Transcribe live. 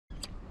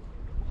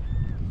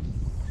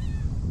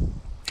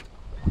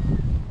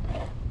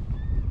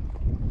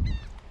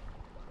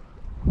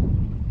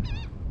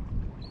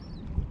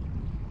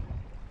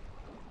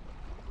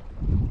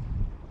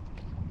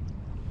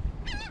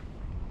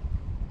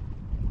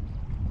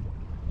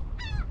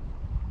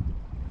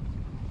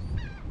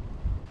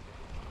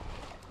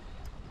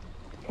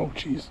Oh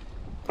jeez.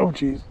 Oh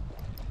jeez.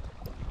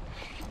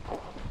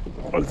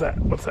 What's that?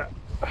 What's that?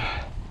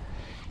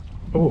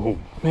 Oh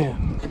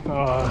man.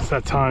 Oh, it's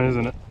that time,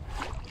 isn't it?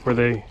 Where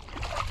they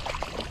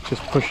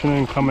just push in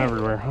and come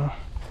everywhere, huh?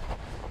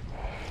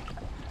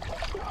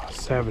 Oh,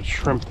 savage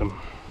shrimp them.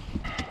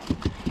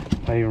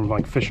 Not even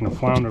like fishing a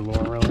flounder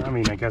lure, really. I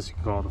mean, I guess you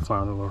can call it a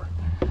flounder lure.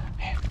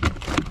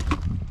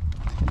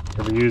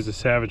 Ever used a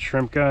savage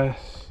shrimp,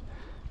 guys?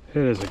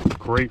 It is a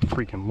great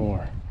freaking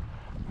lure.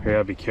 We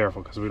gotta be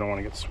careful because we don't want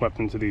to get swept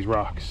into these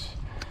rocks.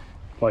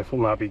 Life will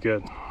not be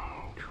good. What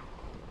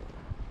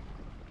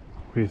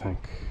do you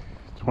think?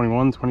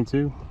 21,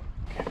 22?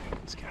 Okay,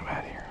 let's get him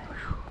out of here.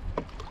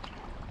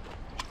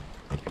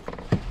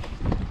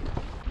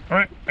 All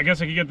right, I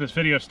guess I could get this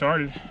video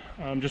started.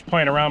 I'm just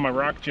playing around my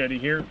rock jetty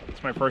here.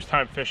 It's my first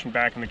time fishing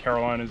back in the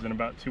Carolinas in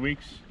about 2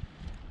 weeks.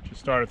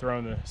 Just started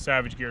throwing the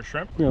Savage Gear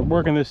shrimp. We're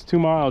working this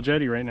 2-mile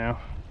jetty right now.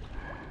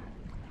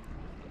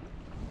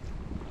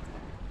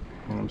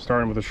 And I'm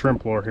starting with a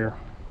shrimp lure here.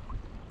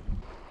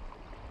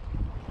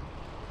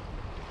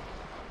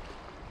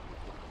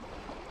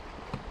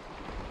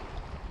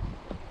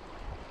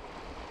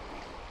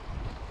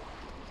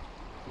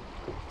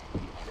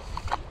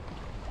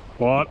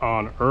 What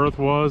on earth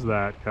was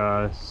that,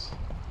 guys?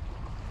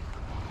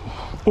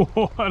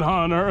 What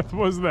on earth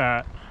was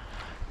that?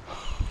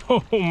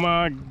 Oh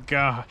my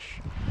gosh.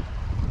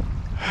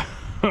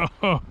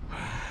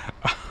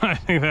 I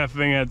think that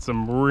thing had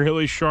some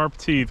really sharp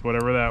teeth,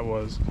 whatever that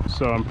was.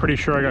 So I'm pretty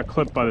sure I got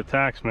clipped by the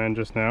taxman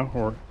just now,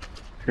 or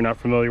if you're not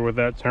familiar with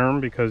that term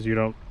because you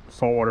don't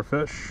saltwater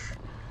fish,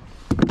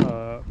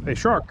 a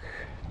shark.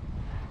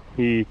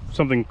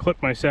 Something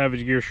clipped my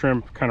Savage Gear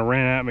shrimp, kind of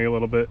ran at me a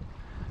little bit,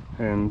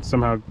 and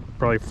somehow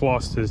probably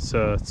flossed his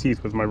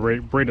teeth with my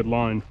braided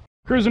line.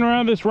 Cruising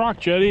around this rock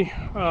jetty,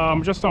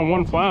 I'm just on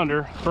one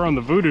flounder, throwing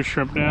the voodoo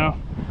shrimp now.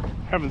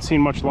 Haven't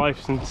seen much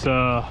life since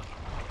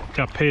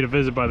got paid a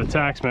visit by the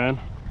taxman,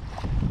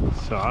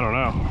 so I don't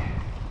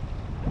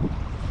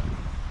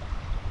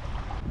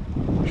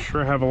know.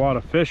 Sure have a lot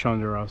of fish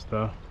under us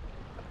though.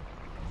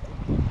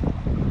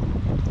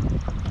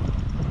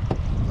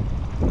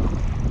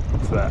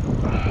 What's that?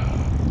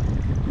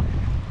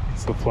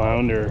 It's the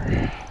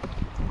flounder.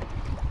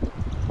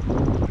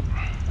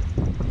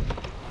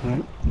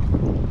 Right.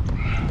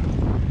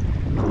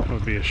 That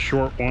would be a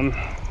short one,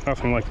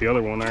 nothing like the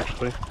other one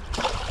actually.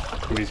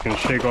 Maybe he's gonna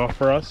shake off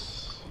for us.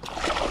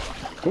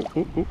 Ooh,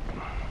 ooh, ooh.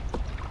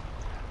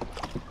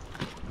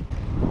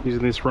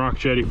 Using this rock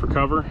jetty for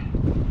cover.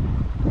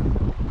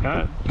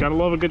 Gotta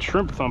love a good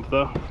shrimp thump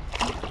though.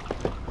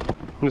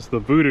 This is the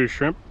voodoo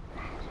shrimp,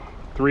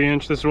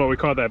 3-inch. This is what we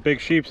caught that big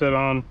sheepshead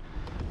on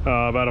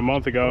about a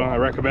month ago. I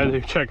recommend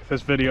you check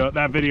that video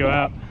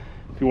out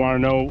if you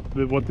want to know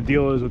what the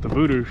deal is with the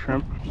voodoo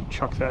shrimp.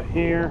 Chuck that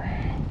here.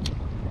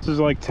 This is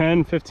like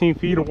 10-15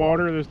 feet of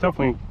water. There's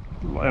definitely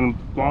a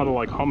lot of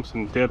like humps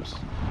and dips.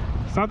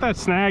 It's not that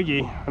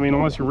snaggy. I mean,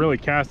 unless you're really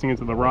casting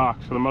into the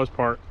rocks. For the most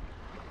part,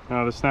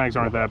 the snags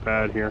aren't that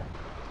bad here.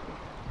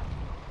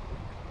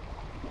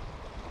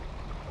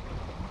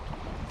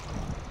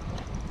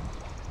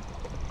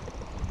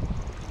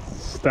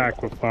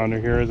 Stacked with flounder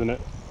here, isn't it?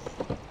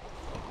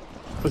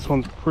 This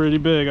one's pretty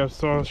big. I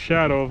saw a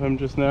shadow of him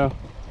just now.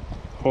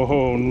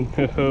 Oh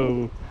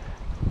no.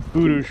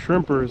 Voodoo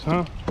shrimpers,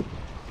 huh?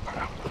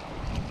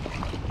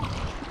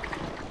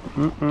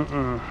 Oh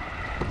man,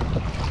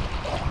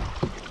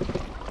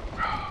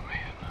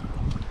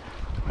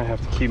 I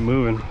have to keep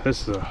moving.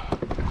 This is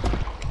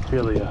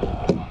really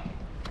a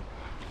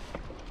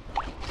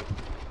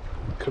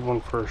good one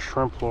for a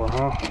shrimp lure,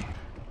 huh?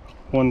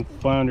 One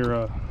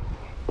flounder.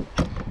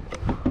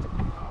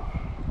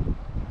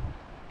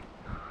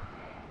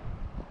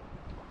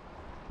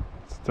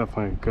 It's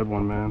definitely a good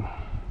one, man.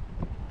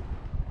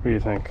 What do you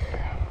think?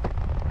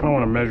 I don't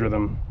want to measure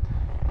them.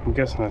 I'm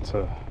guessing that's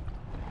a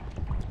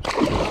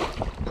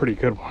pretty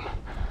good one.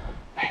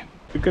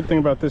 The good thing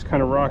about this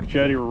kind of rock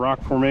jetty or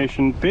rock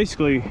formation,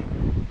 basically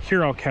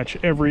here I'll catch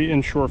every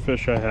inshore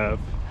fish I have.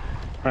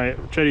 Right,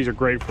 jetties are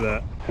great for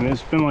that. And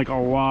there's been like a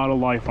lot of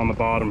life on the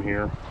bottom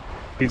here.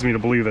 Leads me to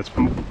believe that's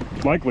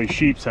likely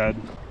sheep's head.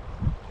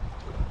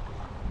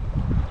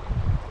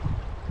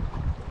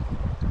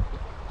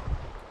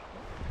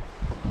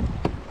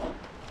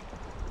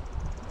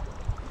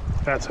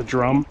 That's a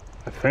drum,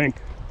 I think.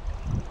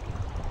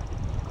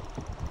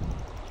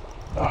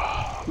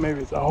 Oh, maybe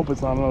it's, I hope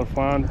it's not another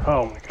flounder.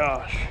 Oh my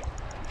gosh.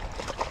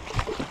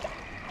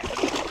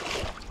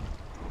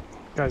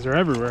 Guys are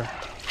everywhere.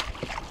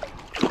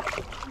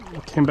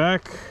 Came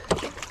back,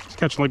 just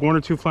catching like 1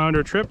 or 2 flounder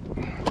a trip.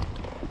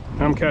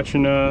 Now I'm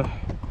catching,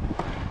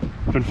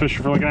 been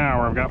fishing for like an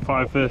hour. I've got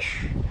 5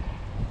 fish.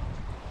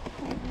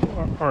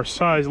 Our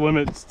size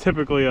limit's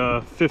typically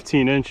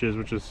 15 inches,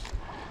 which is,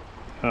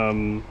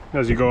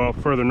 as you go out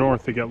further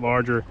north, they get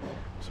larger.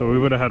 So we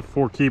would have had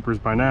 4 keepers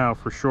by now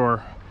for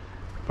sure.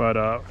 But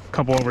a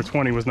couple over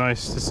 20 was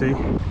nice to see.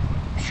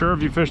 Sure,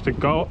 if you fished a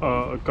gulp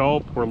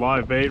or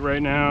live bait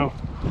right now,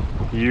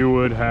 you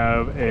would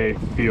have a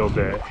field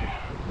day.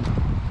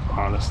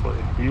 honestly.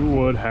 You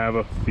would have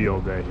a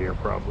field day here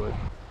probably.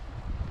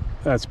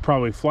 That's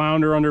probably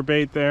flounder under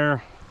bait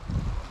there.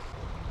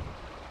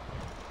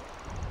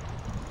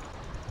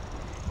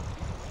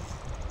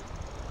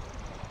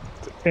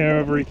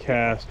 Every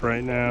cast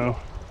right now,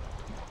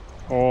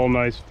 all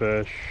nice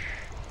fish.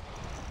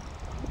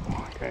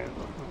 Okay.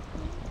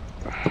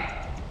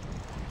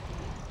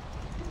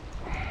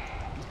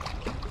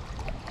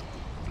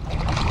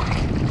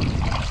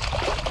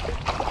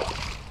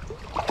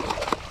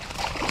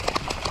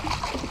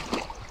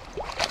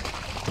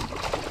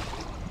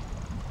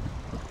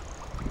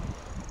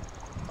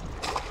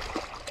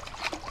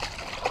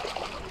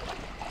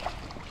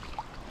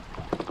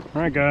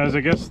 All right, guys,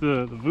 I guess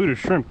the voodoo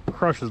shrimp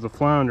crushes the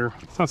flounder.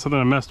 It's not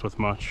something I messed with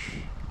much.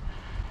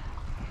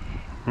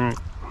 All right,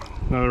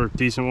 another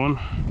decent one.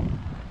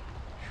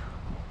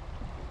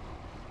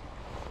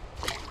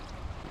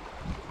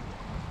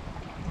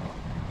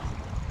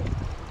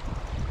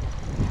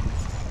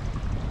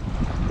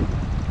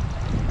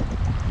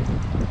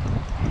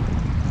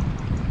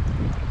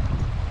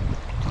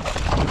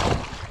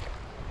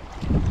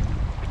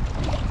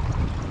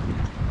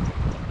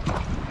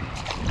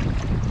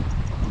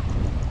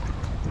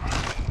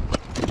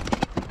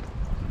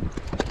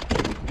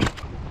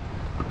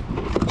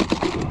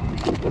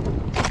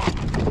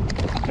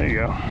 There you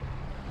go.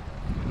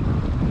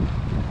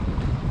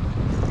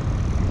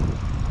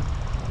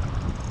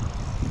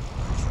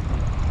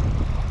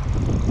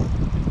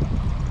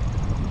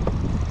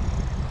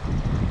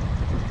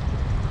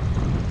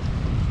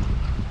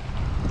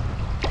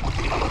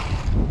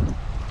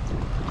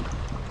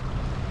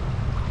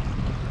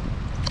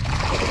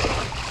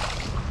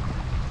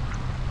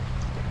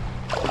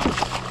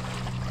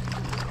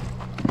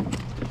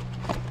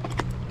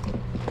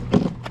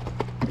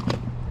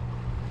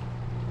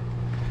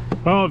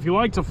 Well, if you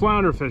like to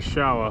flounder fish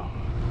shallow,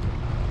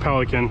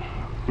 Pelican,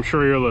 I'm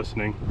sure you're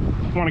listening.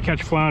 You want to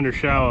catch flounder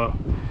shallow,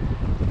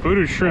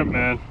 voodoo shrimp,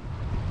 man,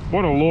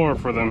 what a lure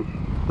for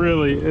them.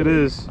 Really, it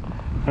is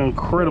an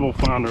incredible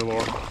flounder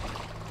lure.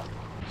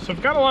 So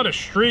I've got a lot of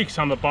streaks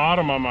on the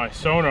bottom on my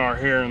sonar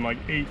here in like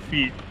 8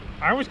 feet.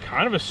 I was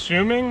kind of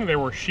assuming they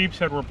were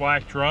sheepshead or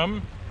black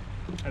drum,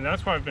 and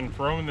that's why I've been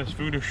throwing this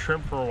voodoo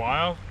shrimp for a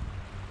while.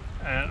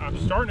 And I'm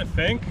starting to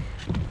think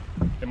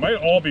it might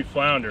all be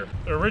flounder.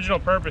 The original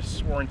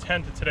purpose or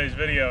intent of today's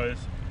video is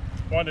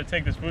I wanted to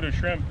take this voodoo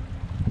shrimp,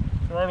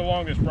 throw it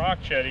along this rock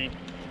jetty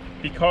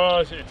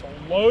because it's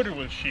loaded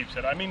with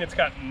sheepshead. I mean, it's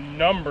got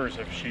numbers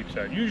of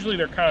sheepshead. Usually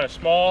they're kind of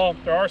small.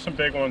 There are some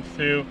big ones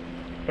too,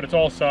 but it's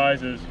all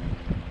sizes.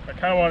 I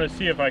kind of want to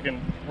see if I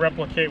can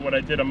replicate what I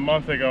did a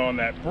month ago on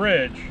that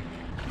bridge.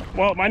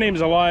 Well, my name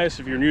is Elias.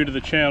 If you're new to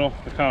the channel,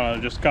 I kind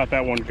of just got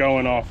that one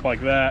going off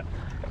like that.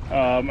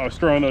 I was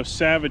throwing those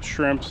savage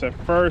shrimps at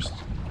first.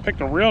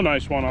 Picked a real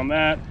nice one on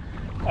that,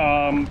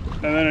 and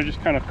then I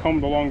just kind of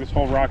combed along this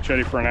whole rock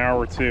jetty for an hour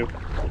or two.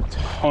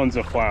 Tons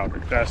of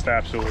flounder, just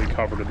absolutely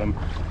covered them.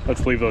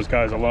 Let's leave those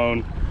guys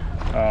alone.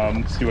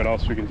 See what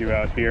else we can do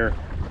out here.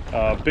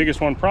 Biggest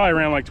one probably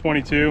around like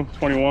 22,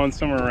 21,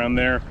 somewhere around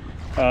there.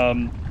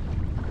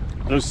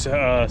 Those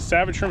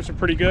savage shrimps are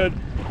pretty good.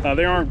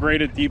 They aren't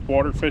great at deep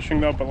water fishing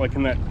though, but like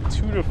in that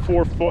 2 to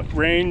 4 foot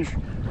range,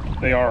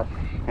 they are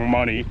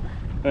money.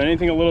 And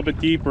anything a little bit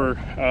deeper,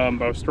 I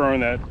was throwing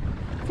that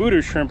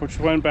voodoo shrimp, which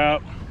went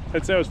about,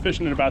 I'd say I was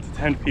fishing in about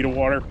 10 feet of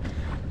water.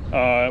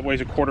 It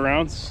weighs a 1/4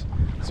 ounce.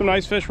 Some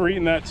nice fish were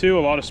eating that too.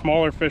 A lot of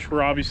smaller fish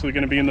were obviously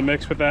going to be in the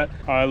mix with that.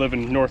 I live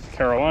in North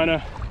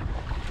Carolina.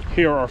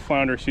 Here our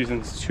flounder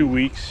season's 2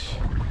 weeks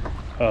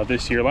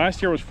this year.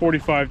 Last year was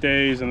 45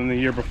 days, and then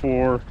the year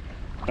before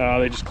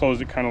they just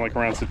closed it kind of like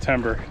around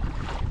September.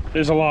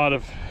 There's a lot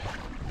of,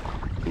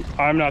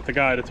 I'm not the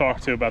guy to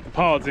talk to about the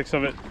politics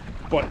of it,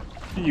 but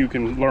you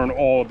can learn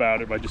all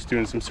about it by just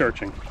doing some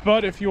searching.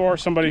 But if you are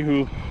somebody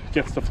who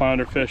gets to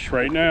flounder fish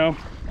right now,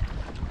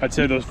 I'd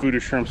say those voodoo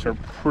shrimps are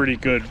pretty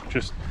good.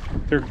 Just,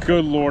 they're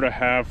good lure to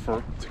have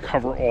to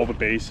cover all the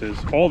bases,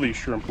 all these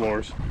shrimp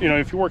lures. You know,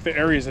 if you work the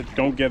areas that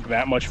don't get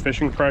that much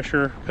fishing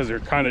pressure because they're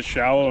kind of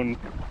shallow and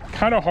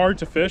kind of hard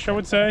to fish, I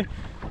would say,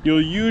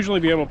 you'll usually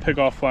be able to pick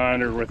off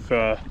flounder with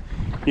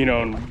you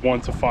know, in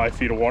 1 to 5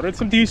 feet of water. It's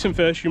some decent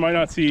fish. You might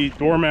not see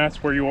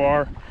doormats where you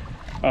are.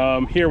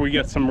 Here we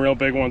get some real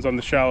big ones on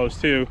the shallows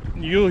too.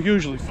 You'll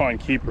usually find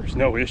keepers,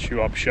 no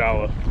issue up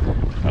shallow.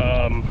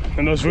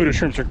 And those voodoo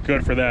shrimps are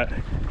good for that.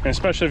 And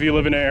especially if you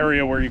live in an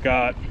area where you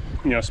got,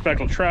 you know,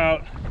 speckled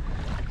trout.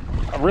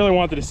 I really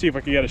wanted to see if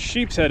I could get a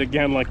sheep's head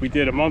again like we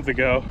did a month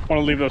ago. I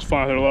want to leave those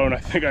flounder alone. I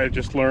think I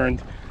just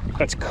learned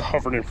that's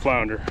covered in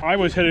flounder. I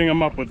was hitting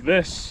them up with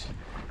this.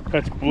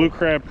 That's Blue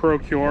Crab Pro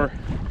Cure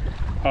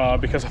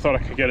because I thought I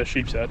could get a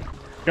sheep's head.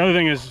 The other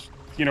thing is,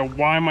 you know,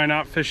 why am I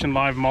not fishing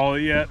live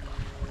mullet yet?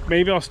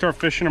 Maybe I'll start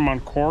fishing them on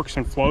corks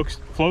and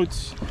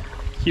floats,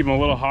 keep them a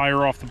little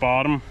higher off the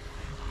bottom.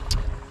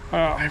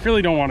 I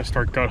really don't want to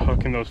start gut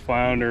hooking those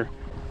flounder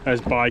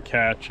as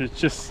bycatch. It's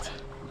just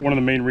one of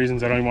the main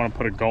reasons I don't even want to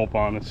put a gulp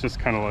on. It's just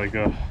kind of like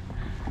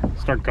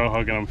start gut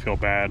hooking them, feel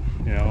bad.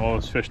 You know, all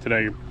those fish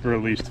today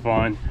released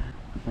fine.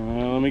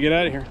 Let me get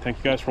out of here. Thank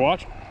you guys for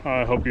watching.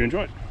 I hope you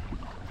enjoyed.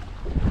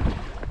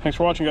 Thanks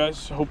for watching,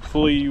 guys.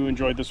 Hopefully you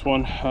enjoyed this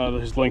one.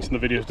 There's links in the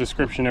video's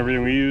description,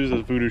 everything we use,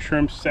 the voodoo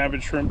shrimps,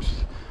 savage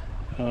shrimps.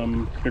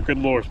 They're good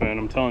lures, man,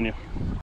 I'm telling you.